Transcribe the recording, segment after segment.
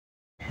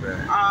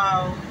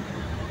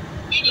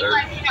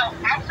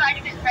outside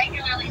of his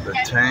regularly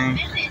scheduled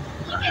visits,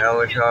 a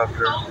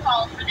helicopter, phone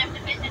calls for them to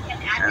visit him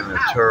at his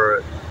house.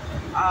 Turret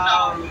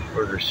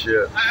for the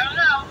ship. I don't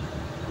know.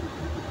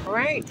 All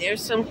right,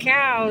 there's some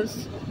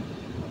cows.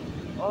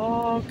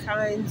 All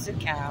kinds of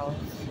cows.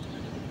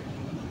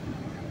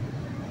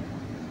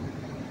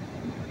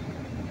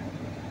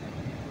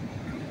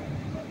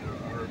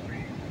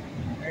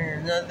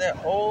 And another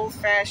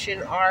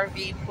old-fashioned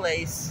RV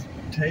place.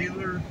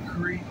 Taylor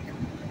Creek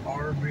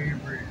RV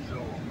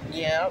Resort.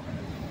 Yep.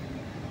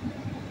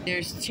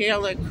 There's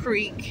Taylor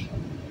Creek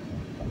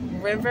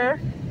River.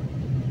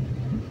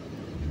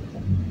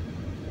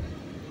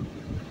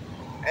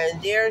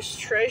 And there's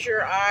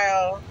Treasure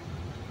Isle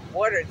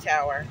Water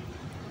Tower.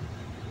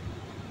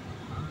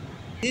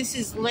 This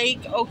is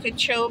Lake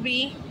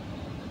Okeechobee,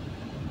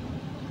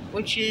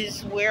 which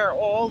is where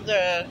all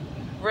the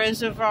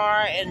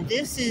reservoir, and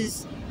this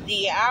is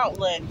the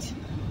outlet.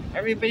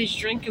 Everybody's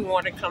drinking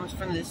water comes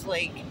from this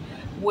lake,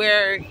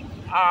 where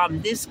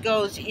this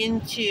goes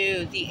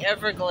into the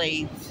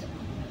Everglades.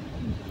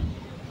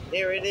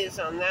 There it is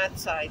on that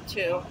side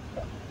too.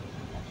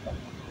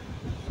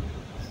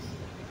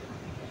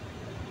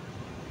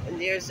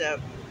 And there's a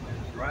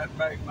right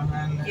back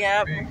behind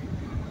that big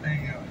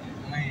thing of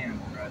land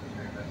right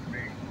there, that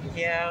big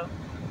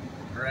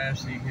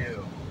grassy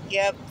hill.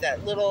 Yep,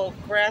 that little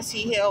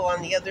grassy hill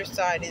on the other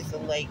side is the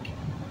lake.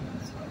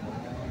 It's a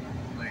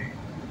whole lake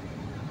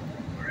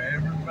where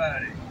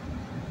everybody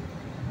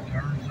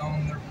turns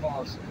on their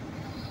faucet.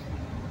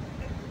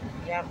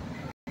 Yep.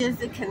 Here's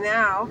the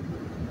canal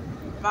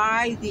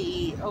by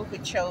the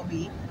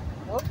Okeechobee.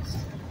 Whoops.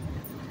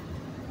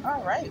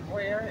 All right,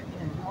 we're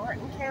in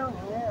Martin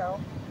County now.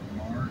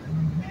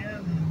 Martin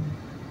County.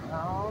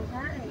 All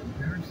right.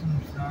 There's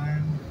some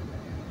signs.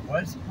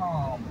 West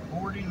Palm,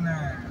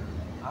 49.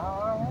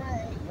 All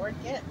right, we're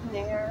getting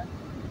there.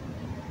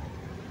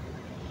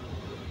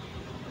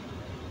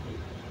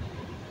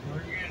 We're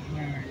getting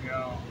there,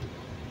 y'all.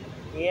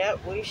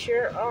 Yep, we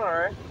sure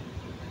are.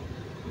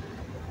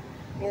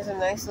 Here's a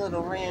nice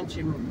little ranch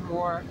and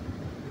more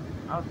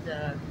of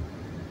the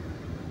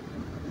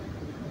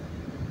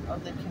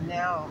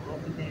canal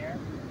over there.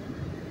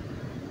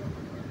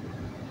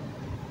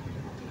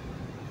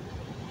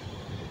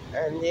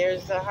 And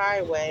there's the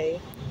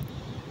highway.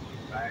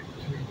 Back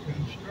to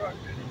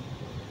construction.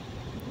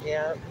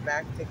 Yeah,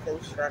 back to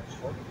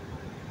construction.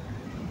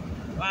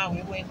 Wow,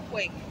 we went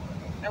quick.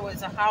 That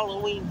was a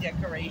Halloween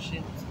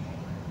decorations.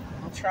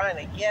 I'm trying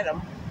to get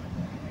them.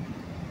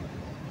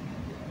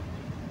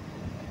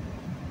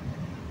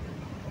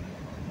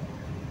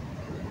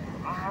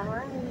 All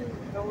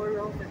right, going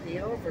over the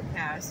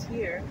overpass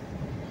here.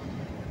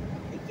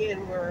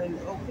 Again, we're in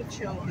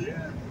Okeechobee. Oh,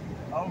 yeah.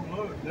 Oh,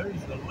 look,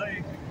 there's the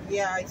lake.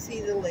 Yeah, I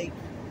see the lake.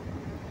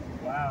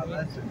 Wow,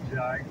 that's a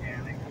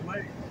gigantic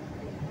lake.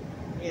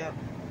 Yeah.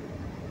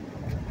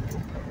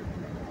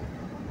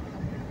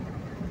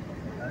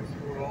 That's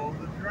where all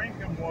the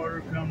drinking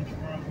water comes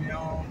from,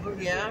 y'all. Look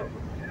at that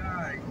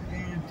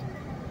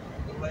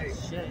gigantic lake.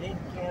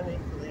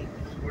 Gigantic lake.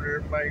 That's where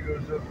everybody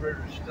goes up there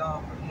to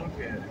stop and look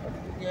at it.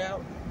 Yeah.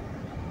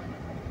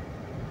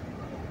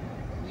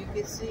 You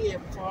can see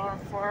it far,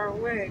 far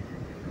away.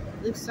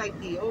 Looks like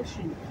the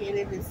ocean. You can't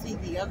even see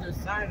the other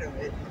side of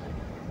it.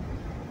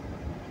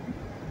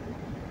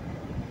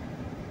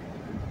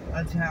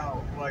 That's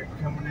how, like,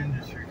 coming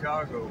into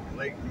Chicago,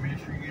 Lake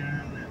Michigan,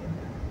 and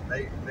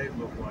they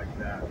look like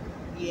that.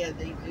 Yeah,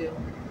 they do.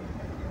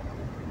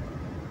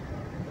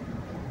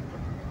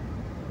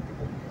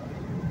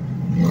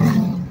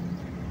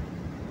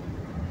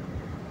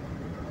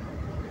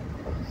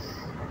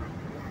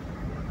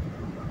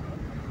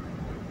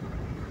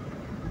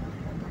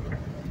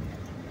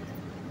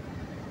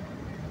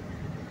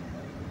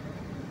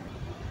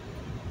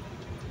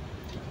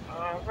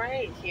 All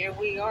right, here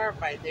we are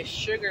by the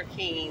sugar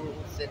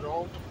canes and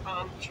all the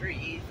palm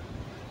trees.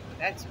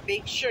 That's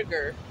Big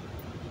Sugar.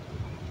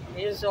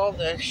 Here's all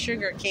the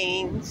sugar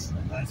canes.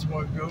 That's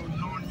what goes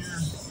on your.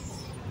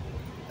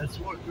 That's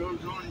what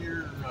goes on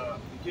your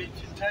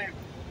kitchen table.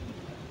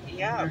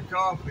 Yeah. Your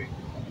coffee.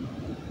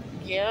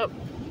 Yep.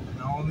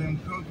 And all them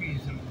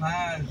cookies and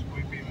pies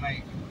we be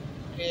making.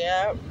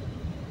 Yep.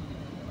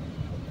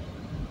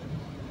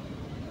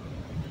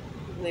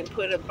 And they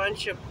put a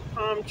bunch of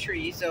palm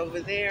trees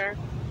over there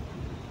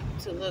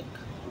to look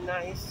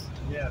nice.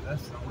 Yeah,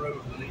 that's the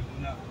road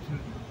leading up to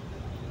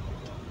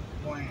the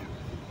plant.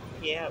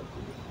 Yep.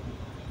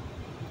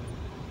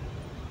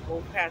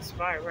 We'll pass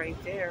by right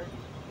there.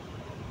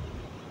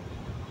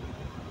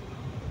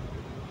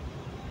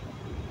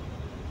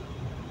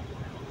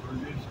 We're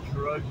just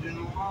trudging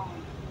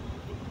along.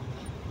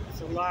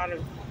 There's a lot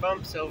of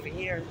bumps over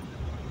here.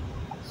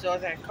 Saw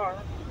that car?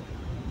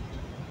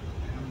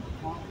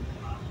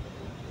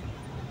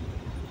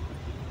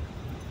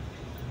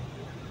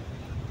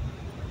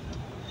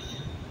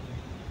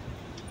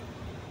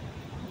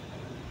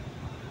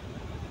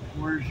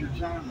 Where's your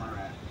timer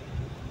at?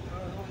 I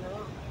don't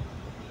know.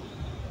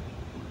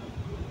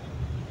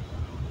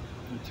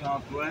 The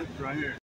top left, right here.